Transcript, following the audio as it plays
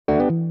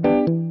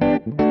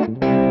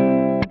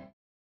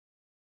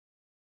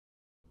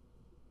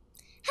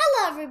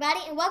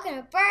everybody, and welcome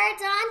to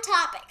Birds on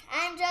Topic.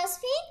 I'm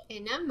Josephine.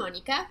 And I'm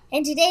Monica.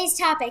 And today's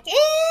topic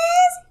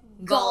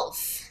is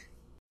golf.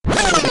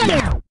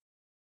 I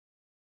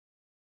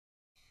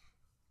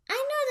know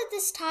that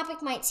this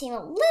topic might seem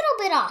a little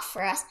bit off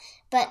for us,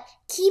 but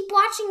keep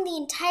watching the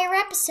entire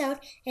episode,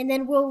 and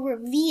then we'll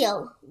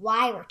reveal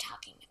why we're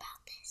talking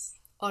about this.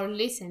 Or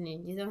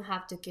listening. You don't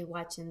have to keep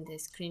watching the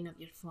screen of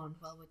your phone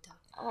while we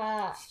talk.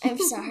 I'm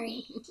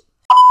sorry.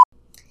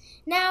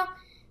 Now,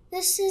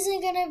 this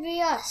isn't going to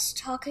be us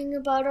talking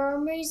about our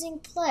amazing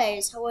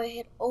plays, how I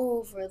hit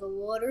over the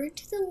water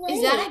into the lake.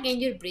 Is that again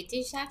your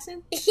British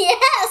accent?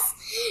 Yes!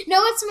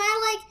 No, it's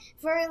my,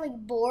 very,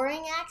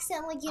 boring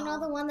accent. You know,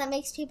 the one that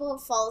makes people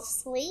fall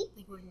asleep?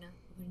 We're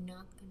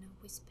not going to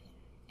whisper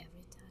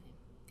every time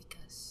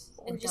because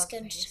We're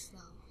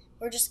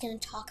just going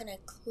to talk in a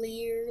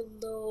clear,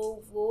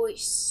 low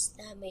voice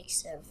that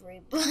makes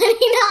everybody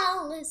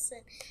not listen.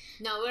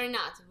 No, we're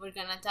not. We're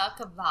going to talk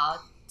about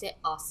the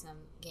awesome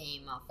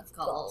game of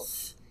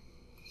golf.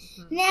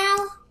 Mm-hmm. Now,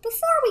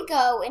 before we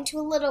go into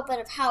a little bit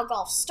of how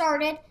golf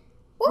started,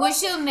 we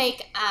should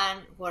make a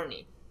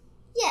warning.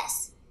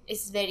 Yes.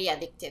 It's very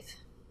addictive.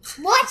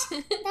 What?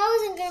 That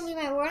wasn't going to be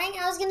my warning.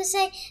 I was going to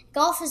say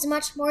golf is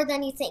much more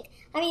than you think.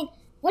 I mean,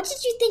 what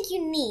did you think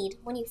you need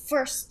when you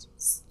first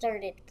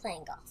started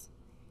playing golf?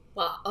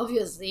 Well,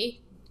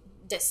 obviously,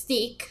 the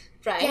stick,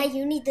 right? Yeah,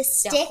 you need the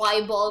stick. The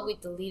white ball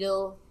with the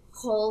little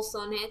holes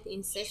on it,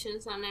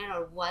 incisions on it,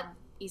 or what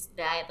is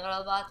that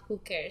all about? Who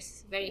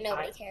cares? Nobody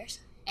hard. Cares.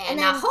 And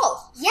then, a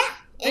hole. Yeah,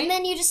 right? And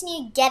then you just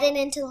need to get it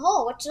into the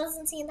hole, which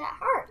doesn't seem that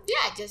hard.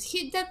 Yeah, just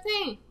hit that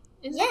thing.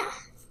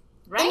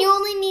 Right? And you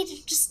only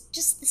need just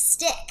the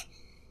stick.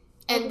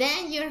 And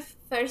then your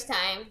first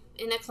time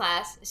in a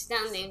class,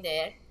 standing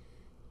there,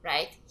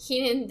 right,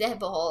 hitting the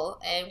ball,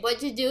 and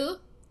what you do?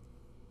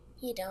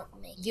 You don't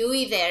make it. You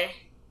either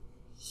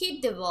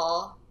hit the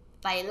ball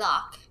by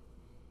luck,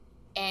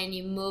 and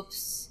it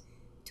moves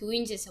 2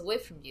 inches away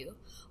from you,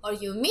 or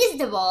you miss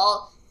the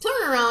ball,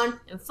 turn around,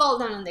 and fall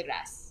down on the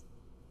grass.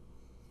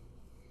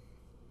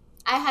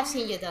 I have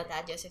seen you do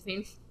that,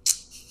 Josephine.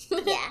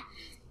 Yeah.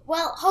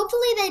 Well,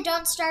 hopefully they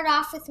don't start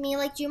off with me.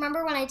 Do you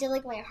remember when I did,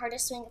 my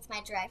hardest swing with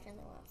my driver and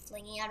they went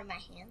flinging out of my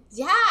hands?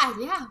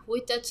 Yeah. We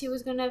thought she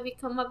was going to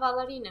become a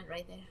ballerina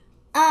right there.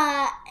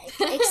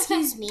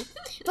 Excuse me.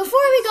 Before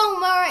we go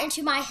more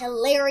into my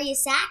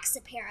hilarious acts,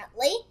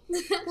 apparently,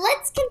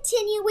 let's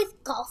continue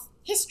with golf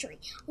history.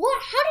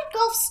 How did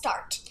golf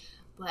start?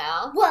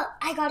 Well,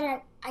 I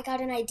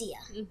got an idea.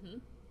 Mm-hmm.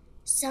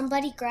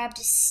 Somebody grabbed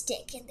a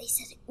stick and they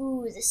said,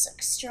 "Ooh, this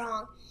looks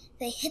strong."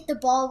 They hit the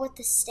ball with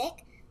the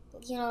stick,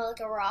 like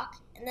a rock,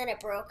 and then it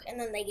broke, and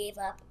then they gave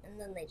up, and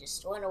then they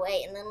just went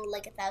away, and then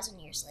 1,000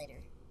 years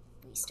later,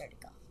 we started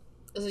golf.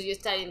 So you're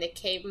starting the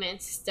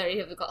caveman's story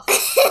of golf.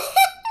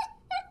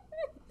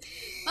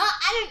 Well,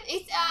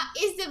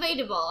 it's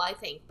debatable, I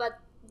think, but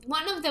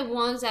one of the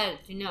ones that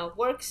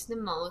works the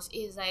most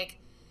is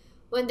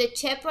when the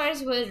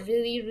shepherds were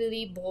really,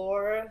 really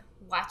bored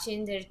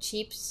watching their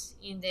sheep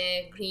in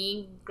the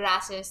green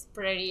grasses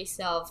prairies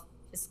of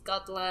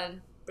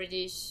Scotland,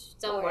 British,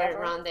 somewhere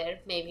around there,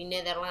 maybe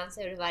Netherlands.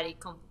 Everybody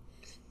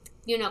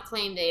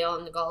claim they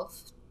own the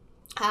golf.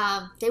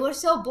 They were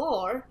so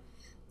bored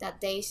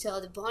that they saw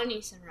the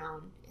bunnies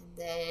around, and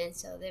then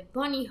saw the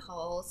bunny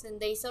holes, and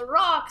they saw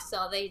rocks,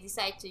 so they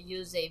decided to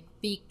use a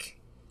big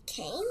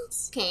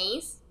canes,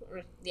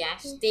 or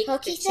stick,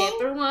 the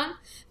shepherd one,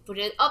 put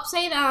it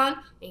upside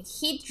down, and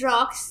hit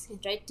rocks,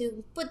 and try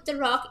to put the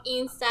rock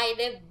inside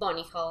the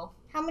bunny hole.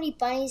 How many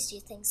bunnies do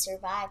you think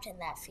survived in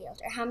that field?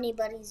 Or how many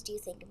bunnies do you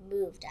think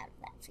moved out of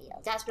that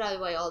field? That's probably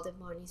why all the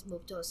bunnies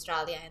moved to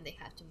Australia, and they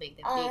have to make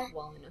the big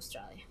wall in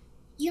Australia.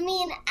 You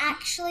mean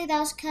actually that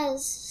was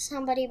because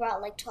somebody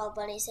brought 12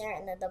 bunnies there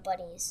and then the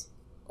bunnies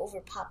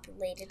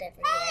overpopulated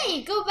everywhere?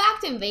 Hey, go back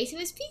to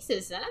invasive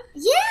species, huh?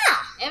 Yeah!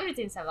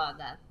 Everything's about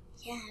that.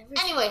 Yeah.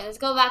 Anyway, let's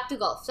go back to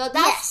golf. So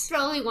that's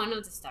probably one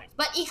of the starts.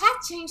 But it had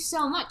changed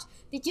so much.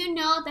 Did you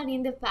know that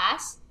in the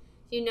past,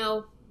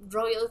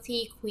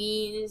 royalty,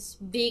 queens,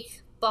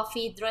 big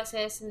puffy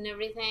dresses and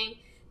everything,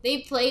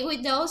 they play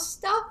with those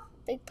stuff?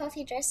 Big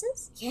puffy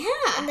dresses? Yeah.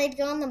 And they'd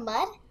go in the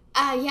mud?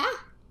 Yeah.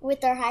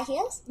 With their high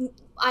heels?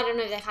 I don't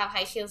know if they have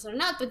high heels or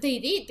not, but they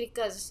did,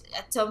 because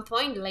at some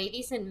point,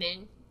 ladies and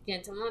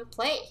gentlemen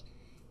play.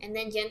 And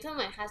then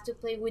gentlemen has to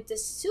play with the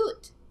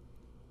suit.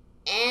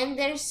 And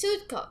their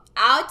suit coat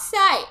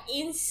outside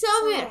in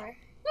summer.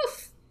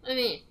 Oof. I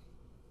mean,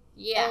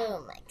 yeah.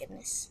 Oh my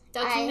goodness.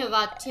 Talking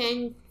about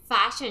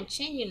fashion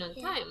changing on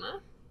time, huh?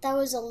 That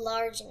was a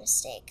large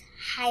mistake.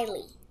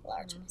 Highly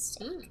large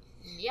mistake.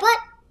 Mm-hmm. Yeah. But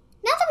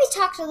now that we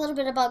talked a little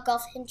bit about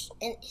golf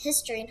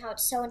history and how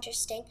it's so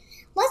interesting,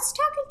 let's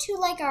talk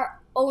into our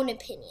own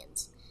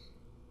opinions.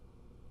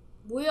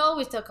 We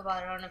always talk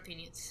about our own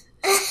opinions.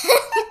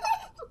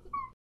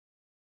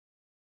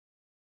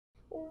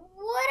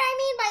 What I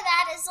mean by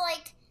that is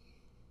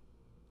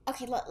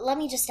okay, let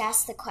me just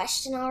ask the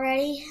question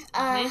already.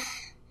 Okay.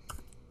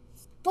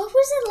 What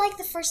was it like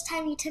the first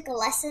time you took a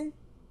lesson?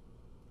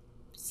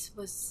 It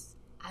was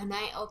an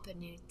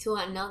eye-opener to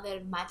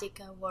another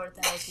magical world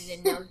that I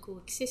didn't know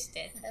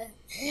existed.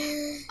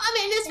 I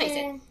mean, let's face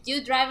it,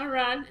 you drive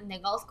around and the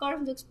golf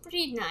course looks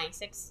pretty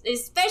nice,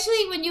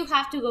 especially when you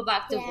have to go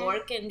back to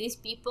work and these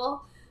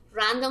people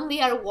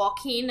randomly are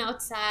walking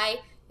outside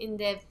in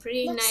the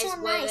pretty nice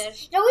weather.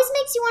 Nice. It always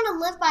makes you want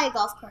to live by a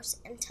golf course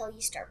until you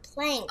start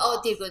playing golf.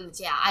 Oh dear goodness,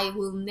 yeah. I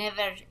will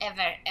never,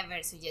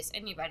 ever suggest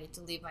anybody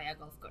to live by a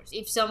golf course.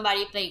 If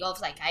somebody play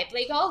golf like I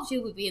play golf,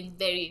 you would be in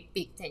very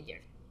big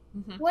danger.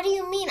 Mm-hmm. What do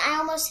you mean? I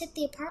almost hit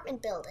the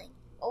apartment building.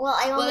 Well,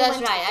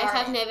 that's right. I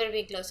have never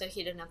been close to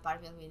hitting an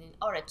apartment building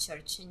or a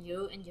church, and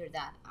you and your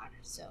dad are.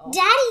 So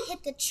Daddy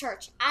hit the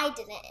church. I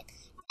didn't.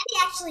 Daddy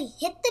actually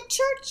hit the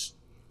church.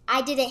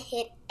 I didn't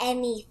hit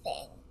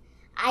anything.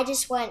 I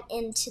just went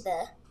into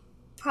the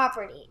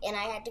property, and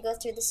I had to go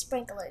through the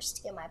sprinklers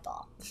to get my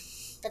ball.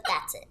 But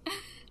that's it.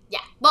 Yeah.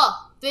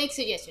 Well, big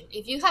suggestion.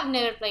 If you have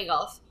never played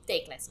golf,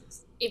 take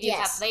lessons. If you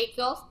have played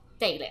golf,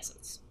 take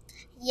lessons.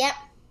 Yep.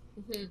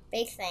 Mm-hmm.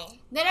 Big thing.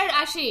 There are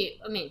actually,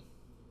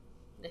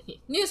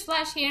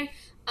 newsflash here.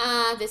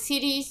 The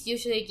cities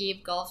usually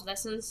give golf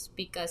lessons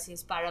because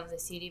it's part of the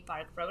city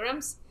park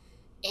programs,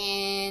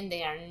 and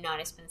they are not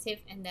expensive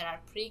and they are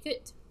pretty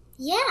good.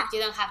 Yeah. You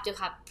don't have to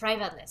have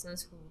private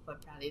lessons, who are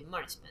probably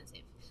more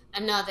expensive.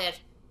 Another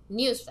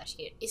newsflash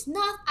here. It's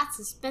not as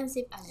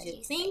expensive as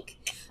you think,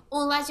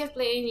 unless you're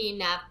playing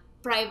in a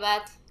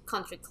private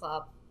country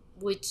club,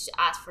 which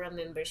asks for a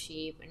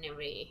membership and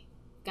every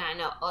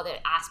kind of other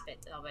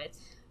aspect of it.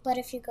 But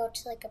if you go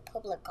to like a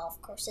public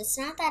golf course, it's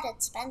not that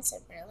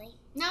expensive, really.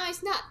 No,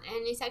 it's not,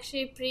 and it's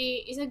actually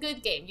it's a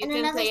good game. You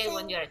can play it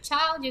when you're a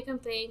child, you can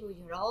play it when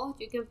you're old,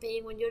 you can play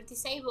it when you're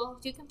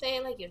disabled, you can play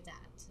it like your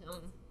dad.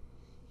 So.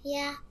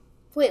 Yeah.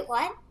 Wait,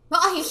 what?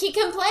 Well, he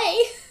can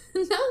play.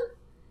 No.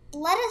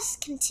 Let us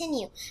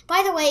continue.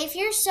 By the way, if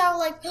you're so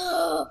like,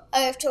 oh, I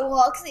have to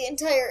walk the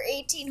entire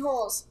 18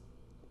 holes.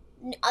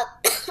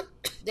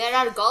 There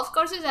are golf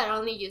courses that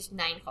only use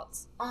 9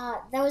 holes.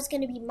 That was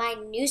going to be my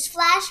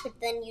newsflash, but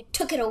then you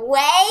took it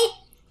away.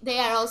 They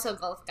are also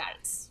golf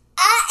carts.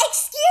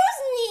 Excuse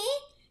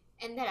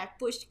me. And there are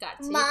push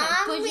carts. So Mommy, you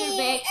can push your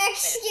bag.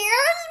 Excuse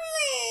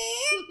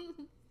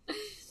me.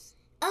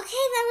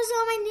 Okay, that was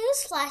all my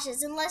news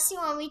flashes, unless you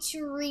want me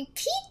to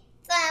repeat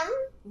them.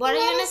 What are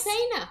you going to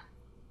say now?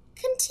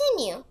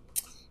 Continue.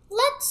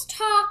 Let's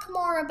talk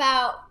more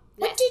about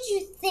what did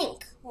you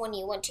think when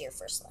you went to your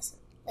first lesson?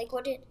 Like,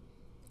 what did...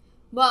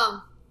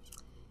 Well,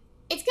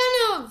 it's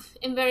kind of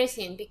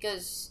embarrassing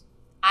because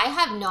I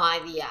have no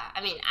idea.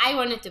 I mean, I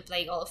wanted to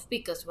play golf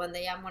because one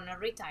day I'm going to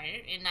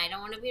retire and I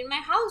don't want to be in my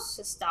house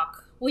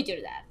stuck with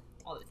your dad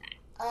all the time.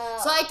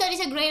 So I thought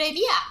it's a great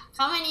idea.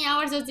 How many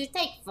hours does it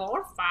take?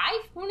 4, 5?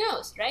 Who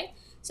knows, right?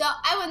 So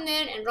I went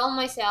there, enrolled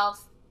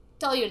myself,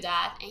 told your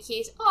dad, and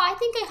he's, I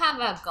think I have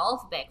a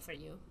golf bag for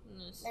you.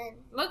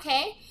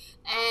 Okay.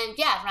 And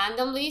yeah,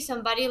 randomly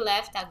somebody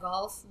left a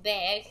golf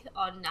bag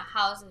on a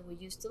house that we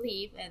used to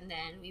live, and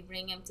then we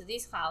bring him to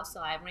this house, so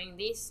I bring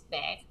this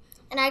bag.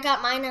 And I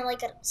got mine at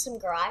like some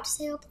garage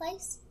sale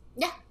place.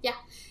 Yeah.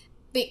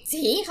 But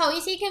see how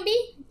easy it can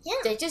be? Yeah.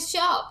 They just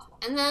show up.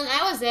 And then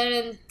I was there,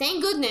 and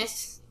thank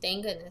goodness,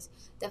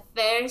 the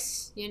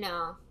first,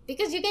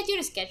 because you get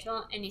your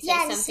schedule, and it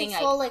says something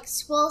full, like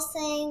full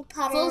swing,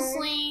 putter. Full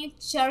swing,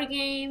 short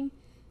game,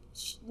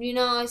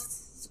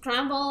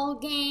 scramble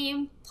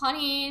game,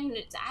 putting.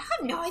 I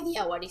have no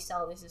idea what is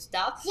all this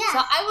stuff. Yeah. So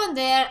I went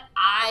there.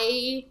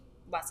 I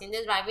was in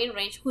the driving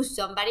range, who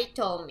somebody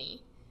told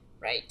me,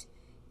 right,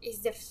 is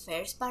the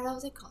first part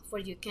of the golf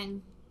where you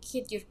can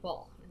hit your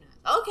ball.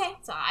 Okay,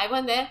 so I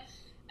went there,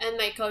 and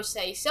my coach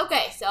says,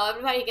 okay, so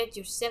everybody get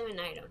your 7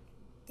 iron.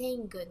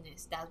 Thank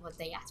goodness that's what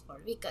they asked for,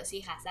 because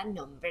it has a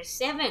number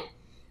 7.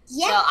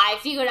 Yeah. So I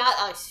figured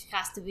out, it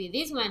has to be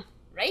this one,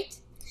 right?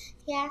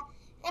 Yeah.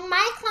 In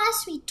my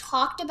class, we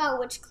talked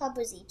about which club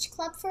was each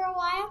club for a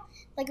while.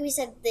 Like we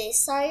said,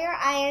 these are your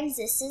irons,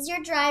 this is your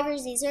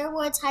drivers, these are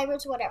woods,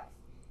 hybrids, whatever.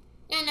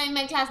 And in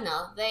my class,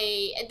 no.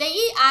 They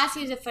ask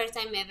you the first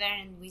time ever,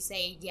 and we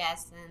say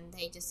yes, and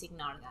they just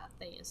ignore that.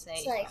 They just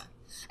say...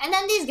 And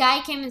then this guy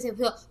came and said,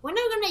 well, when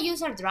are we going to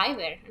use our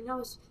driver? And I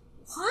was,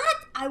 what?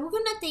 Are we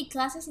going to take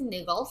classes in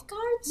the golf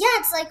carts? Yeah,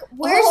 it's like,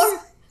 where's...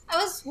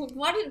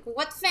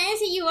 What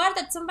fancy you are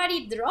that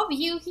somebody drove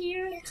you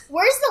here?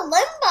 Where's the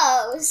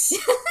limbos?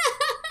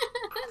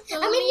 You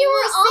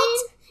were all...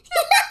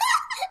 The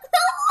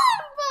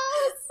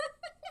limbos!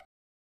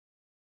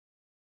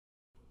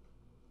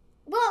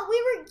 Well,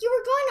 you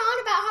were going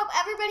on about how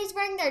everybody's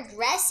wearing their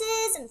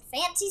dresses and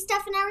fancy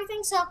stuff and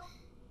everything, so...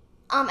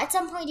 at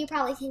some point, you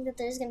probably think that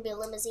there's going to be a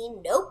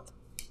limousine. Nope.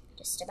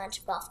 Just a bunch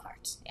of golf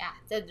carts. Yeah,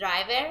 the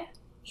driver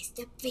is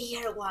the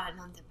bigger one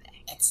on the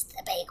back. It's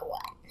the big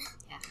one.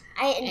 Yeah.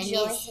 I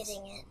enjoy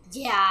hitting it.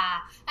 Yeah,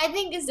 I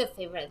think it's the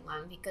favorite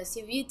one because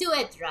if you do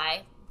it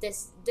right, the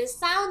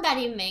sound that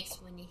it makes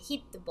when you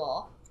hit the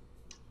ball,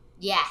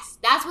 yes,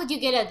 that's what you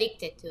get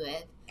addicted to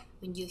it.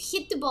 When you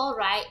hit the ball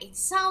right, it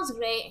sounds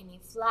great and you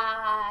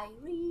fly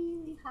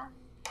really high.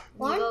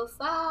 You go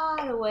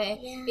far away.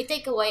 Yeah. You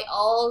take away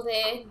all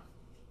the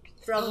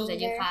problems that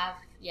you have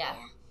Yeah.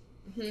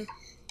 Mm-hmm.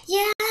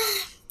 Yeah,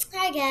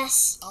 I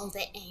guess. All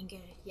the anger.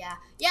 Yeah.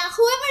 Yeah.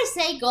 Whoever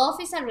say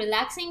golf is a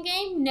relaxing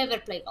game, never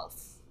play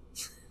golf.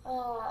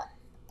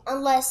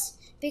 Unless,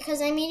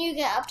 because I mean, you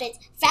get updates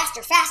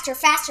faster, faster,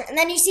 faster, and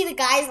then you see the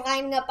guys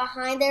lining up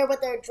behind there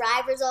with their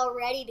drivers all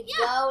ready to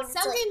go. And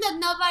something that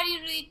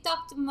nobody really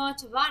talked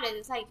much about it.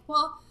 It's like,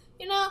 well,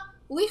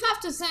 we have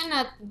to send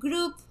a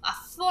group, a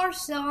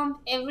foursome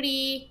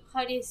every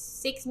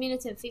 6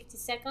 minutes and 50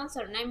 seconds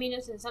or 9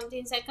 minutes and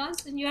something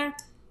seconds, and you're,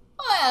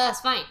 oh yeah,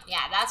 that's fine.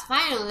 Yeah, that's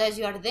fine unless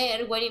you are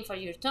there waiting for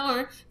your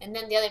turn, and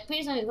then the other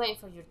person is waiting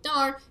for your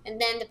turn, and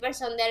then the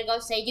person there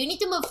goes say, you need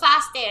to move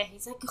faster.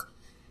 He's like,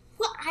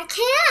 well, I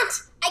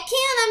can't.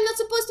 I'm not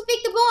supposed to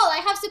pick the ball.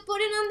 I have to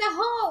put it on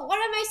the hole. What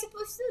am I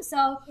supposed to do?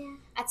 So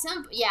at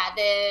some,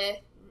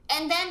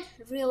 and then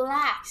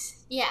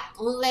relax. Yeah,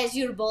 unless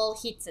your ball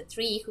hits a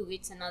tree, who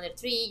hits another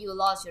tree, you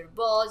lost your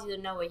ball, you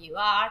don't know where you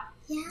are.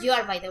 Yeah. You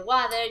are by the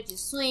water, you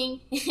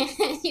swing,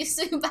 you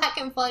swing back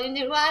and fall in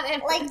the water.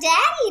 Like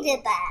Daddy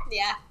did that.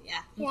 Yeah.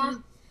 Mm-hmm.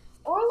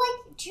 Or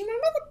like, do you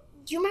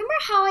remember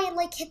how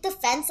I hit the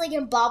fence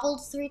and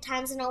bobbled 3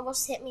 times and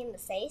almost hit me in the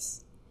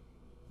face?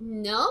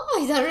 No,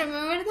 I don't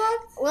remember that.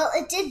 Well,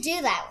 it did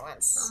do that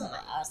once, so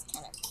I was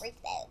kind of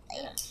freaked out.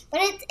 But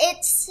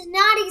it's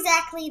not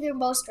exactly the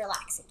most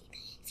relaxing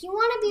game. If you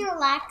want to be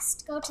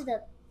relaxed, go to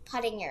the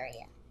putting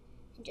area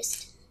and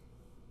just...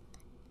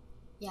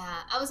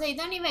 Yeah, I would say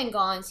don't even go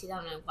and sit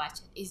down and watch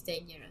it. It's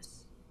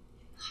dangerous.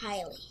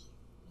 Highly.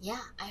 Yeah,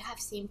 I have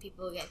seen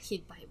people get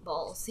hit by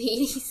balls. It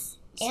is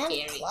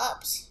scary.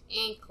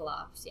 And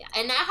clubs. Yeah.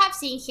 And I have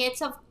seen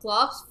hits of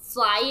clubs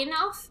flying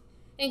off.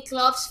 And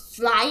clubs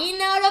flying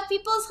out of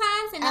people's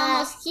hands and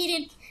almost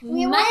hitting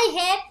my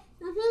head.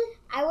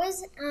 Mm-hmm. I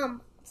was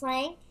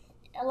playing,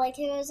 it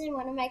was in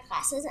one of my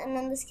classes, and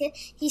then this kid,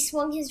 he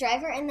swung his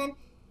driver, and then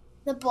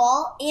the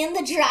ball and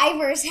the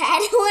driver's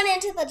head went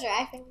into the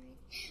driving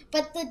range.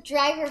 But the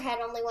driver head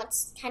only went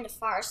kind of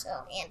far, so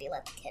Andy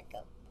let the kid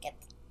go get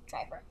the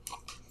driver head.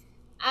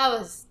 I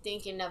was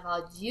thinking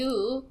about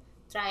you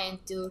trying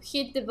to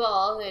hit the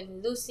ball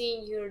and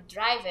losing your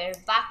driver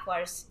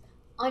backwards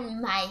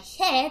on my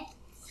head.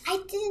 I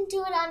didn't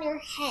do it on your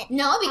head.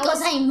 No,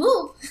 because I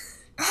moved.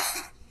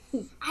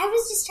 I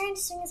was just trying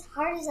to swing as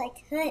hard as I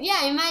could.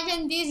 Yeah,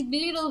 imagine this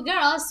little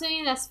girl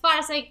swinging as far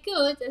as I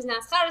could, and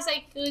as hard as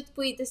I could,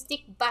 with the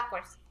stick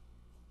backwards.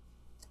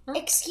 Huh?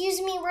 Excuse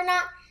me, we're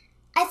not...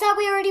 I thought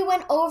we already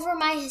went over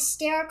my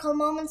hysterical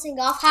moments in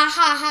golf. Ha,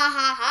 ha, ha,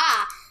 ha,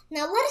 ha.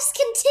 Now let us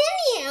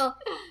continue.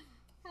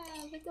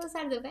 But those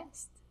are the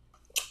best.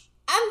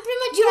 I'm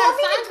premature.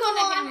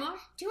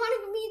 Do you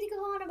want me to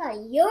go on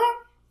about your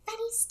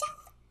funny stuff?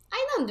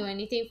 I don't do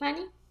anything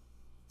funny.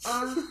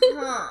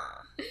 Uh-huh.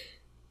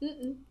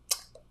 Mm-mm.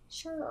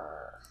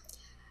 Sure.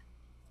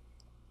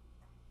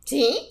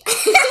 See?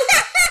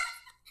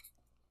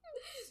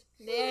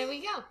 There we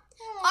go.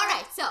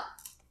 Alright, so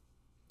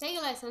take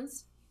your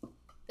lessons.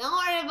 Don't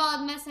worry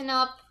about messing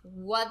up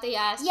what they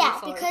ask you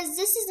for. Yeah, because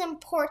this is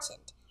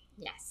important.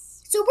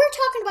 Yes. So we're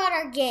talking about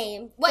our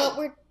game.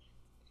 Wait.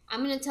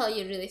 I'm going to tell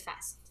you really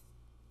fast.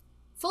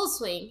 Full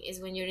swing is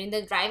when you're in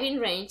the driving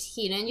range,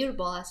 hitting your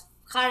ball as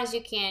hard as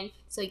you can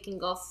so you can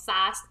go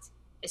fast,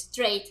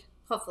 straight,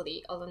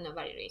 hopefully, although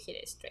nobody really hit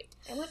it straight.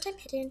 I want to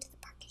hit it into the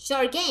park.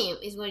 Short game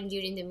is when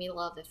you're in the middle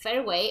of the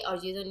fairway or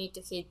you don't need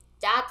to hit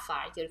that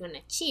far. You're going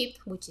to chip,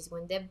 which is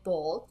when the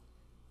ball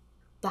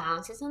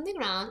bounces on the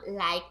ground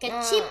like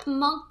a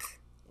chipmunk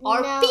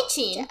or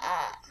pitching.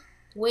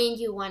 When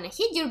you want to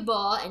hit your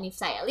ball and you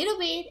fly a little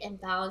bit and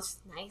bounce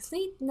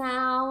nicely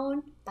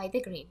down by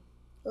the green.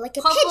 Like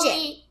a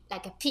pigeon.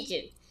 Like a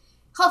pigeon.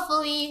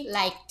 Hopefully,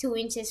 2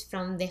 inches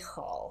from the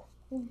hole.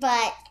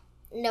 But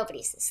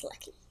nobody's this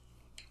lucky.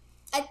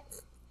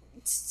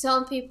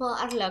 Some people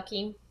are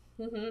lucky.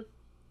 Mm-hmm.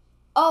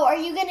 Oh, are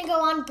you going to go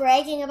on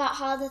bragging about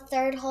how the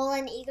 3rd hole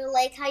in Eagle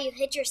Lake, how you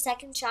hit your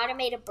 2nd shot and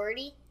made a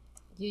birdie?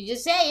 You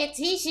just say it.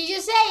 She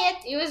just say it.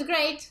 It was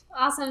great.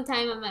 Awesome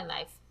time of my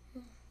life.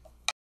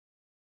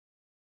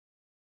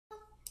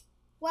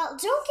 Well,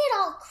 don't get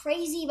all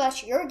crazy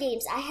about your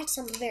games. I had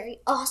some very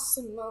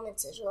awesome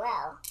moments as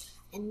well.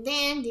 And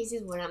then this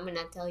is where I'm going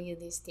to tell you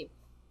this tip.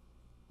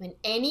 When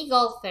any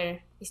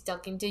golfer is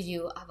talking to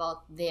you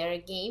about their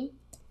game,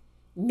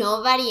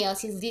 nobody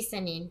else is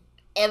listening.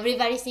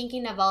 Everybody's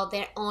thinking about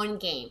their own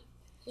game.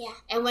 Yeah.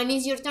 And when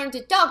it's your turn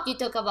to talk, you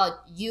talk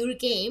about your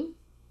game.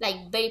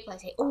 Very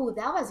polite. Oh,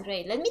 that was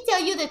great. Let me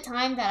tell you the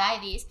time that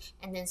I did.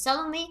 And then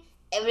suddenly,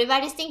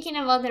 everybody's thinking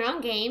about their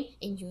own game,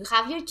 and you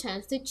have your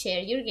chance to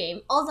share your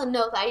game, although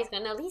nobody's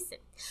going to listen.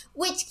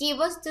 Which gives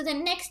us to the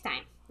next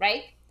time,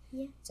 right?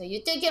 Yeah. So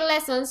you took your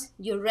lessons,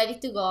 you're ready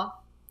to go.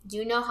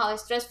 You know how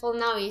stressful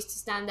now is to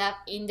stand up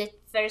in the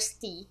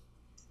first tee,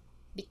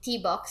 the tee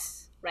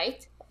box,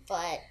 right?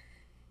 But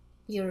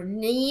your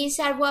knees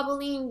are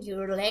wobbling,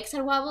 your legs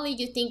are wobbling,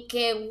 you think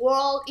a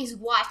world is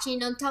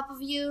watching on top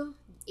of you.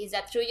 Is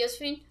that true,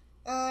 Josephine?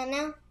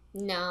 No.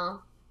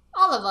 No.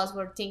 All of us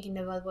were thinking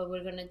about what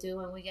we're going to do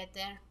when we get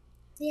there.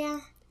 Yeah.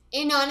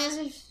 And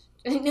honestly,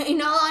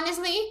 In all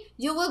honestly,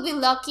 you will be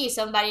lucky if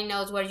somebody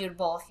knows where your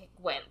ball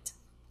went.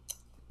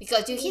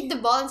 Because you hit the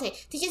ball and say,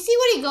 did you see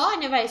where it go?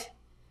 And everybody's,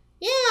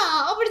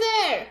 yeah, over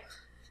there.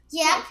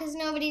 Yeah, because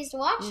nobody's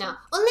watching. No.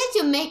 Unless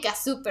you make a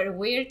super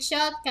weird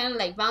shot, kind of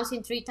like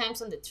bouncing 3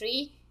 times on the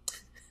tree.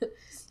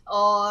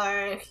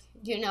 Or,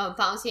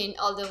 bouncing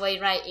all the way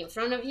right in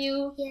front of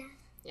you. Yeah.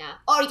 Yeah.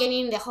 Or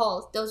getting in the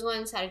hole. Those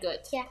ones are good.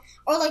 Yeah.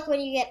 Or like when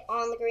you get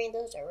on the green,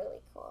 those are really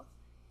cool.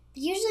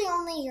 But usually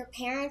only your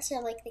parents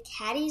or like the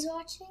caddies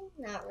watching,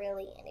 not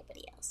really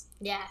anybody else.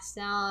 Yeah,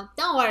 so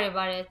don't worry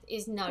about it.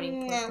 It's not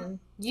important.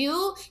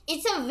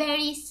 It's a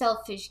very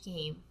selfish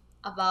game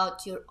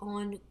about your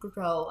own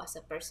growth as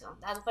a person.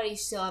 That's what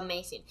is so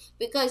amazing.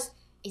 Because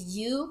it's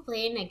you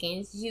playing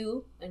against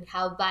you and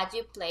how bad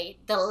you play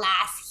the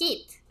last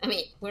hit. I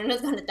mean, we're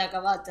not going to talk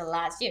about the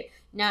last year.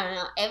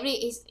 No. Every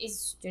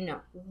is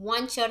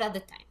one shot at a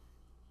time.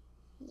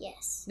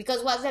 Yes.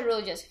 Because what's the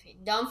rule, Josephine?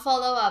 Don't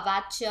follow a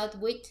bad shot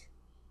with...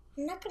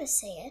 I'm not going to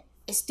say it.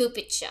 A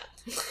stupid shot.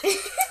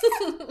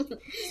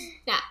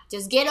 Nah,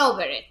 just get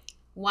over it.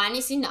 One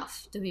is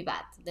enough to be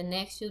bad. The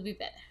next should be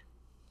better.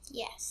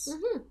 Yes.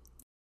 Mm-hmm.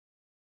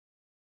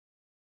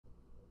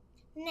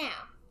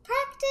 Now,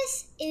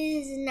 practice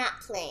is not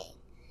playing.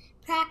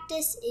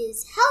 Practice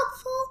is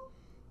helpful,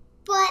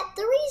 but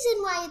the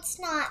reason why it's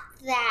not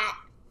that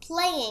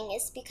playing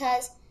is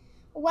because,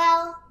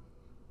 well,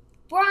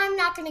 I'm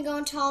not going to go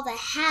into all the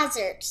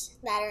hazards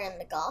that are in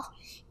the golf.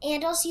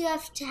 And also you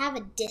have to have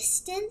a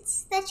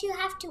distance that you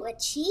have to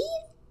achieve.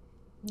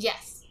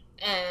 Yes.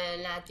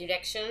 And a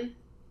direction.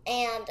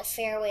 And a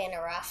fairway and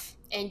a rough.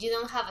 And you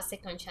don't have a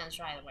second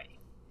chance right away.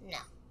 No.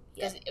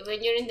 Because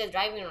when you're in the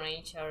driving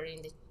range or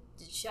in the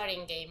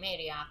shooting game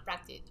area,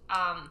 practice,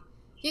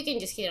 you can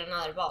just hit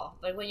another ball.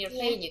 But when you're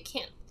playing, you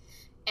can't.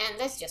 And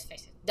let's just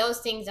face it. Those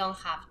things don't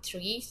have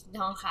trees,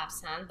 don't have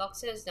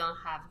sandboxes, don't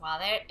have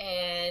water,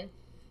 and...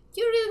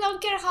 you really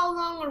don't care how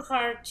long or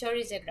how short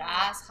is the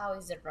grass, how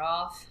is the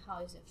rough,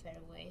 how is the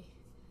fairway.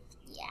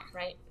 Yeah.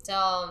 Right?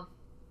 So,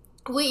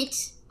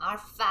 which are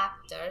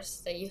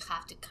factors that you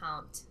have to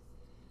count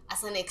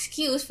as an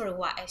excuse for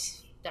why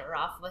the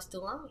rough was too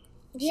long.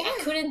 Yeah. I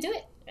couldn't do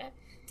it. Right?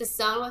 The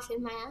sun was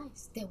in my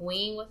eyes. The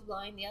wind was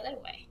blowing the other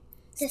way.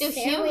 The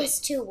fairway is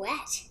too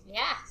wet.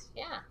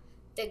 Yeah.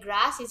 The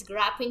grass is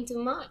grabbing too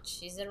much.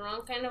 It's the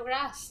wrong kind of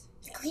grass.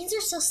 The greens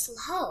are so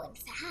slow and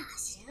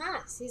fast.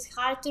 Yes, it's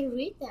hard to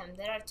read them.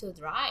 They are too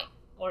dry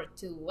or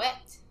too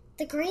wet.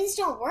 The greens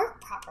don't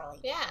work properly.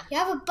 Yeah. You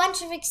have a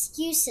bunch of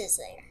excuses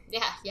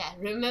there. Yeah.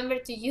 Remember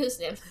to use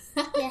them.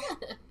 Yeah.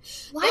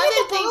 Why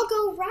did the ball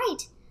go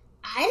right?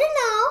 I don't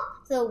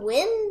know. The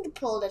wind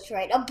pulled it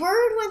right. A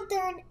bird went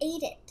there and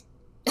ate it.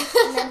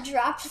 And then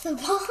dropped the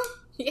ball.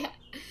 Yeah.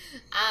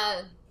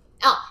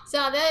 So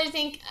the other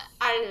thing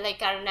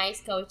our nice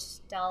coach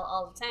tell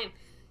all the time.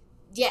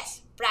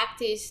 Yes,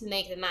 practice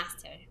make the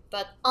master,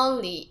 but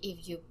only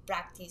if you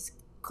practice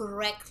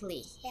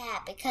correctly. Yeah,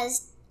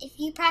 because if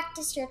you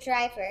practice your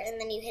driver and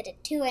then you hit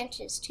it 2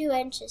 inches, 2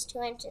 inches,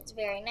 2 inches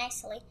very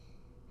nicely,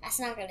 that's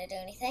not going to do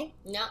anything.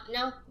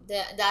 No.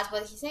 That's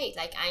what he said.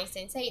 Like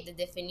Einstein said, the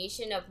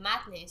definition of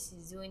madness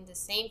is doing the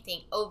same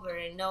thing over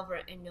and over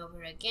and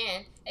over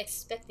again,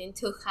 expecting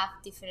to have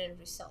different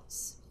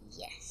results.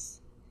 Yes.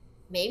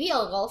 Maybe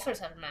all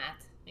golfers are mad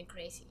and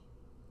crazy.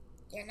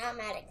 You're not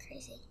mad and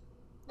crazy.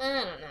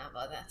 I don't know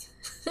about that.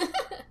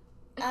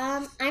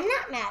 I'm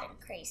not mad and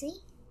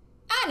crazy.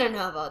 I don't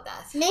know about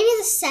that. Maybe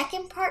the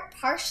second part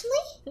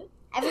partially?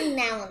 Every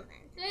now and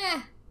then.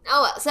 Yeah.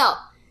 Oh well, so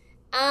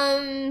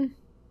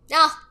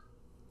now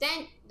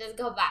then let's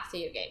go back to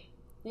your game.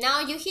 Now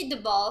you hit the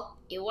ball,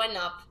 it went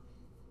up.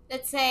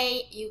 Let's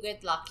say you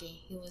get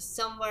lucky. It was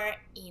somewhere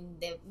in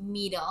the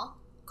middle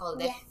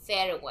called the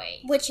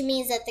fairway. Which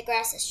means that the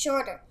grass is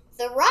shorter.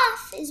 The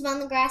rough is when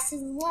the grass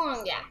is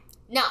longer. Yeah.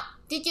 Now,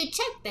 did you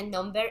check the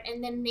number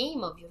and the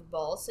name of your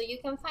ball so you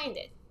can find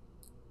it?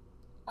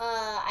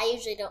 I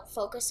usually don't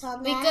focus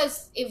on that.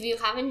 Because if you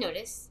haven't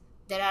noticed,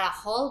 there are a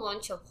whole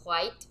bunch of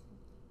white,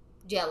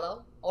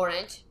 yellow,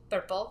 orange,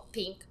 purple,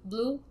 pink,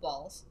 blue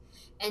balls.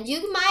 And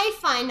you might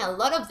find a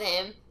lot of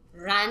them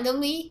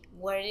randomly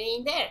worded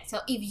in there.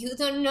 So if you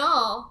don't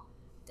know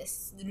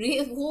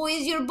who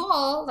is your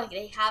ball, like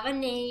they have a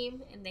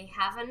name and they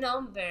have a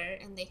number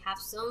and they have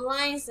some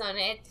lines on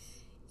it,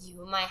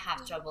 you might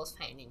have troubles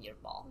finding your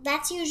ball.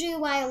 That's usually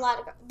why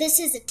this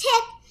is a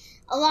tip,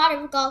 a lot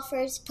of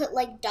golfers put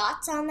like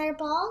dots on their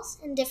balls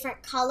in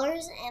different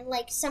colors, and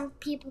like some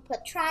people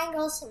put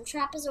triangles, some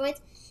trapezoids,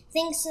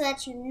 things so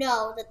that you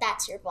know that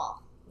that's your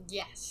ball.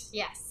 Yes.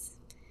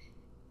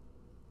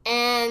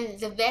 And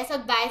the best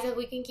advice that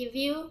we can give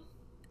you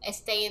is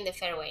stay in the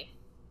fairway.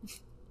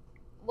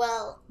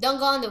 Well, don't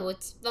go in the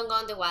woods, don't go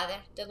in the water,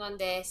 don't go in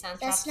the sand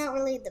traps. That's not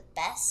really the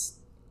best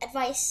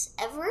advice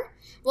ever.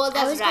 Well, that's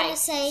right. I was going to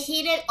say,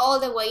 hit it all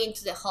the way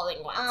into the hole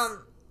in ones.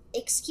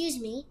 Excuse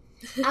me.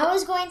 I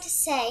was going to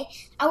say,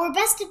 our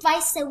best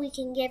advice that we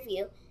can give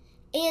you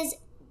is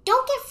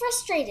don't get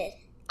frustrated.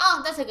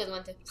 Oh, that's a good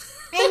one too.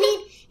 I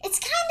mean, it's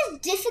kind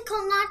of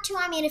difficult not to.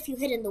 I mean, if you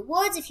hit in the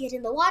woods, if you hit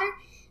in the water,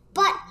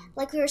 But,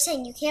 like we were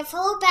saying, you can't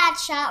follow a bad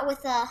shot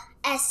with a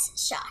S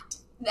shot.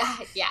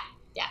 Yeah.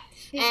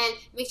 And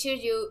make sure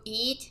you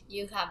eat,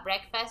 you have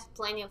breakfast,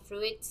 plenty of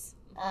fruits.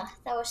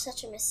 That was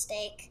such a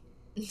mistake.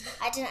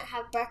 I didn't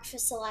have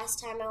breakfast the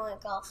last time I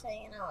went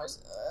golfing, and I was...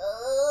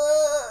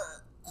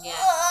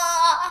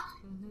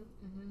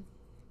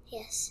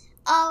 Yes.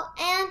 Oh,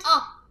 and...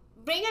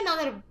 Bring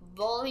another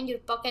ball in your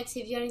pockets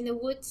if you're in the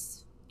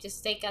woods.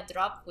 Just take a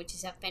drop, which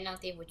is a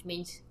penalty, which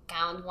means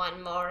count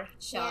one more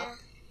shot. Yeah.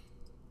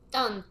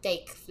 Don't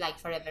take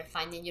forever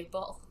finding your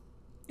ball.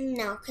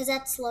 No, because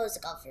that slows the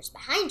golfers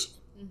behind you.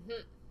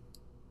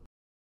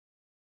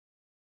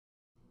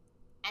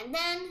 And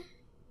then,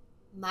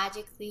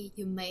 magically,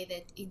 you made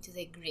it into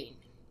the green.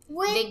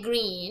 The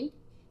green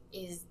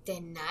is the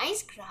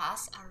nice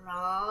grass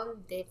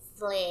around the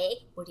flag,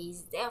 what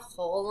is the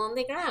hole on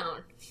the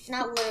ground.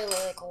 Not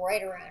literally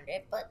right around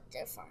it, but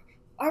they're far.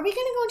 Are we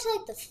going to go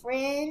into the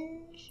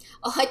fringe?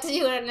 Oh, I thought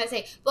you were going to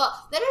say,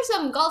 well, there are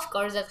some golf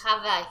courses that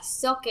have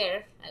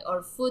soccer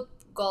or foot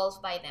golf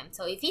by them.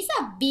 So if it's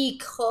a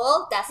big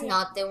hole, that's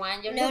not the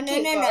one you're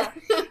looking for.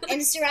 No.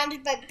 And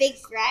surrounded by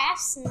big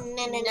grass? No.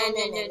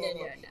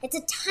 It's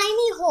a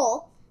tiny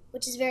hole,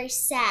 which is very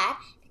sad,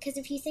 because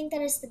if you think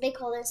that it's the big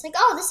hole, then it's like,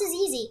 oh, this is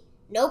easy.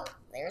 Nope,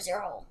 there's your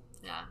hole.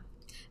 Yeah.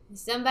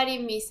 Somebody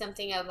missed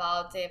something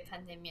about the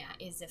pandemic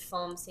is the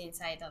foams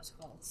inside those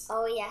holes.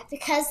 Oh, yeah,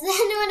 because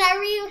then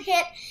whenever you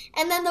hit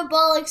and then the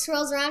ball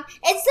swirls around,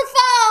 it's the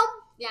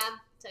foam! Yeah,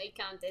 so it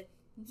counted.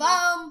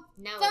 Foam!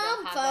 Now foam, we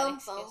don't have foam, that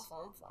excuse.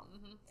 foam.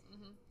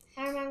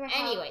 I remember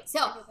Anyway, so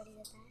everybody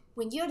did that.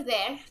 When you're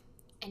there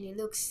and it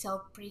looks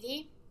so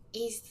pretty,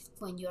 is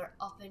when you're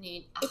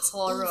opening a It's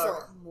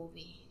horror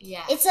movie.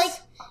 Yeah. It's like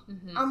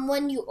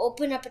when you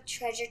open up a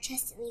treasure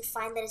chest and you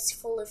find that it's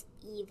full of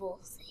evil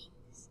things.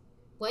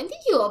 When did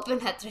you open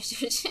that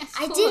treasure chest?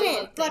 I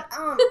didn't, but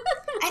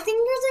I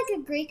think there's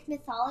a Greek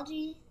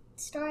mythology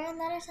story on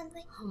that or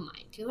something. Oh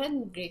my, you're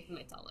in Greek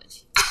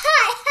mythology.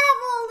 I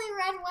have only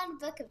read one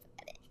book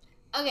about it.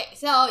 Okay,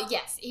 so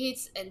yes,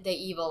 it's the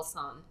evil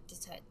zone.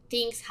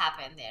 Things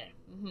happen there.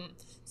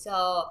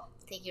 So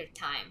take your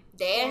time.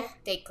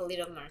 Take a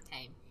little more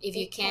time. If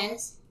you can,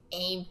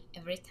 aim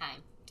every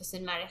time.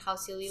 Doesn't matter how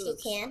silly it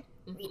looks. You can,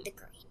 read the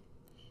green.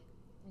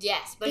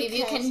 Yes, but if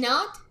you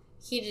cannot,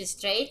 hit it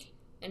straight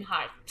and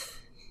hard.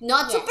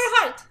 Not super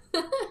hard.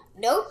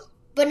 Nope,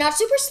 but not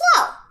super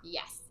slow.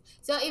 Yes.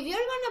 So if you're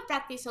going to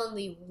practice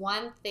only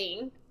one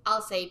thing,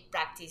 I'll say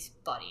practice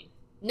putting.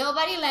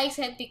 Nobody likes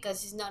it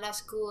because it's not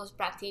as cool as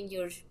practicing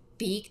your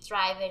big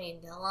driver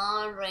in the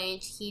long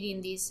range,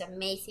 hitting these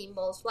amazing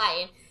balls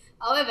flying.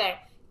 However,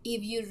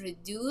 if you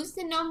reduce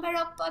the number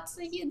of putts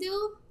that you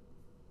do,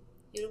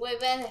 you're way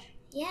better.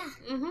 Yeah.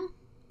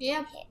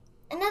 Yeah.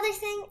 Another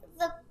thing,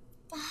 the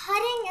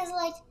putting is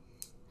like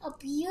a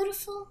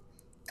beautiful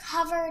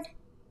covered...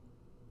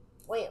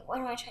 Wait, what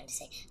am I trying to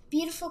say?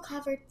 Beautiful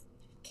covered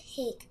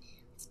cake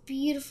with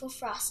beautiful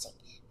frosting.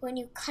 When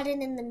you cut it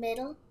in the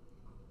middle,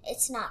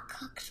 it's not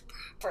cooked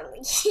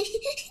properly.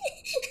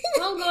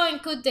 Don't go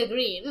and cook the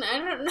green. I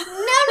don't know. No.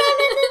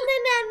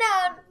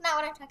 Not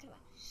what I'm talking about.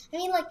 I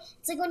mean,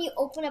 it's like when you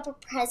open up a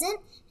present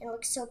and it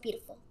looks so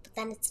beautiful, but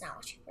then it's not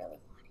what you really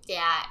wanted.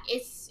 Yeah,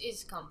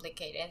 it's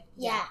complicated.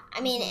 Yeah.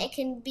 I mean, it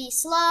can be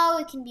slow,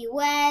 it can be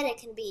wet, it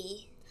can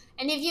be...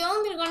 And if you're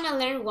only going to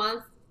learn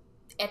one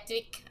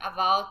ethic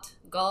about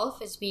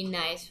golf, it's being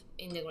nice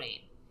in the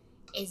green.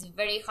 It's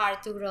very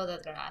hard to grow the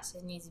grass,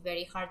 and it's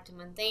very hard to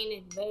maintain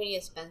and very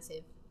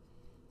expensive.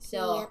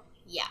 So,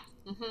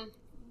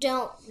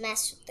 Don't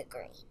mess with the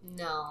green.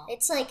 No.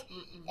 It's like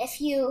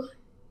if you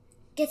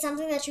get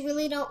something that you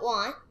really don't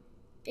want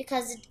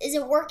because it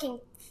isn't working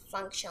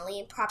functionally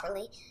and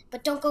properly,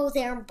 but don't go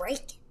there and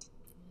break it.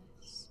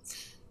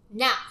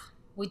 Now,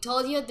 we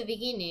told you at the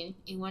beginning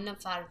in one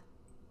of our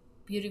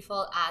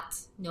beautiful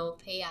ads, no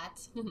pay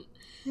ads,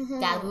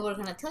 that we were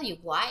going to tell you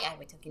why are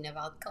we talking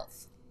about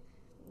golf.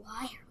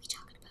 Why are we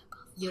talking about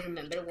golf? You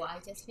remember why,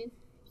 Jasmine?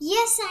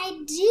 Yes,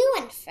 I do,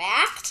 in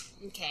fact.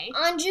 Okay.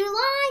 On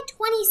July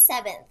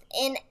 27th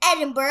in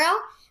Edinburgh,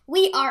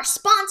 we are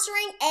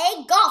sponsoring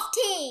a golf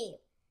team.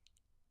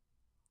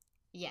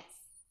 Yes.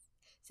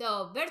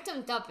 So,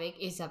 Burton Topic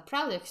is a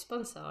proud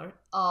sponsor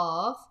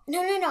of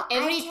No.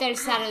 every third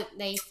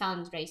Saturday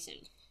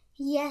fundraising.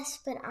 Yes,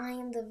 but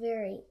I'm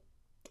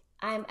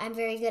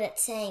very good at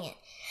saying it.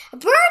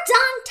 Birds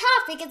on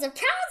Topic is a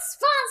proud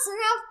sponsor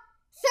of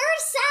Third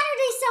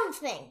Saturday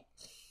something.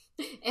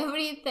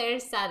 Every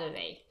third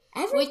Saturday.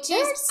 Which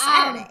is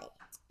Saturday.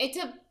 It's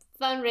a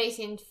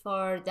fundraising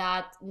for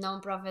that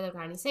non-profit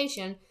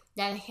organization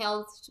that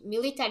helps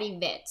military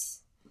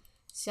vets.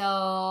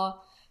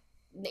 So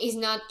it's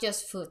not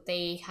just food.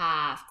 They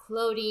have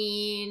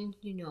clothing,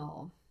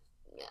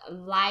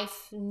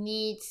 life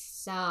needs,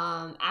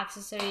 some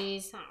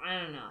accessories, I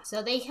don't know.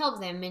 So they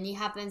help them, and it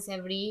happens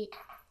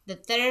the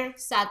third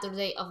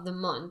Saturday of the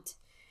month.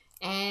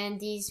 And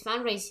this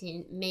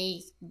fundraising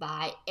made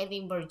by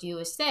Edinburgh,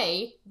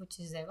 USA, which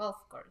is a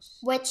golf course.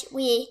 Which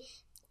we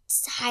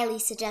highly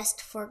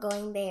suggest for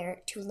going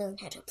there to learn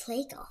how to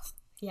play golf.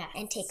 Yes.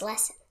 And take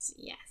lessons.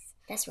 Yes.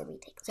 That's where we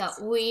take So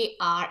lessons. we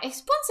are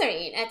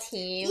sponsoring a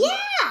team.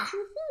 Yeah!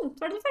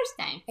 For the first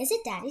time. Is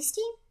it Daddy's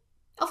team?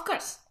 Of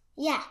course.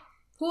 Yeah.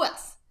 Who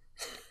else?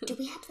 Do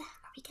we have that?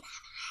 Are we going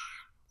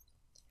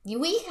to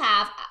have We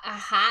have a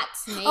hat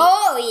made.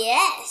 Oh,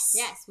 yes!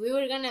 Yes, we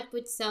were gonna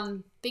put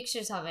some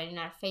pictures of it in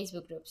our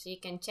Facebook group so you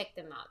can check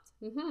them out.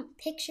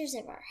 Pictures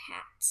of our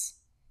hats.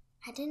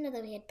 I didn't know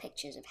that we had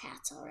pictures of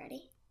hats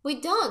already. We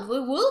don't. We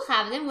will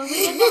have them when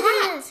we get the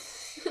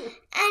hats.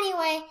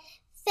 Anyway,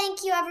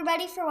 thank you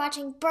everybody for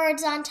watching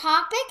Birds on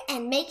Topic,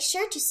 and make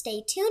sure to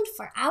stay tuned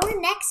for our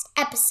next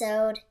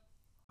episode.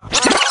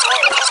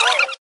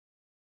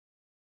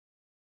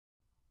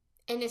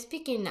 And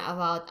speaking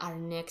about our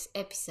next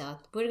episode,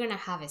 we're gonna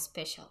have a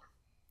special.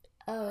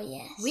 Oh,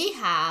 yes. We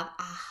have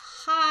a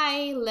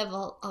high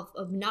level of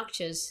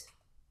obnoxious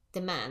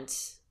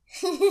demands,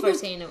 for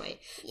saying away,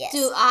 Yes.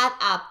 to add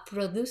a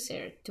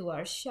producer to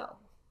our show.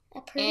 A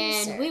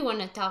producer. And we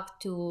want to talk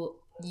to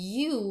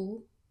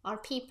you, our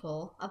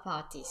people,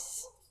 about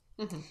this.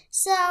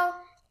 So,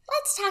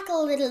 let's talk a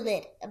little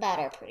bit about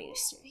our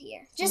producer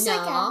here.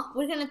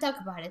 We're going to talk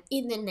about it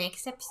in the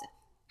next episode.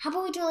 How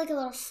about we do like a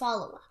little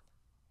follow-up?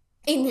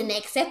 In the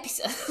next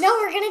episode. No,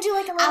 we're going to do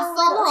like a little... A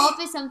follow-up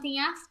is something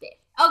after.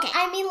 Okay.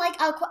 I mean like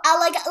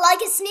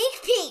a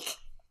sneak peek.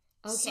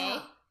 Okay.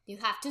 So, you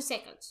have 2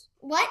 seconds.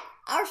 what?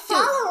 Our 2.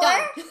 follower...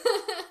 Done.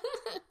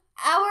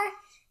 Our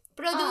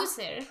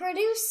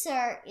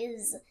producer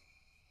is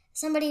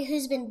somebody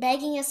who's been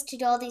begging us to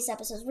do all these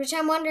episodes, which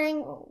I'm wondering,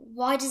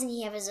 why doesn't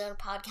he have his own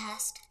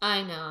podcast?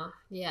 I know.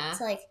 Yeah.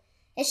 It's like,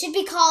 it should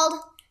be called,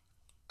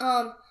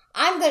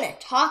 I'm gonna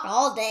talk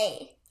all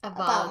day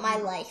about my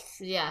life.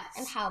 Yes.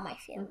 And how am I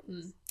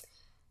feeling.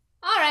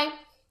 All right.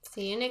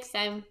 See you next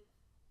time.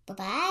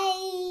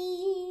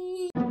 Bye-bye.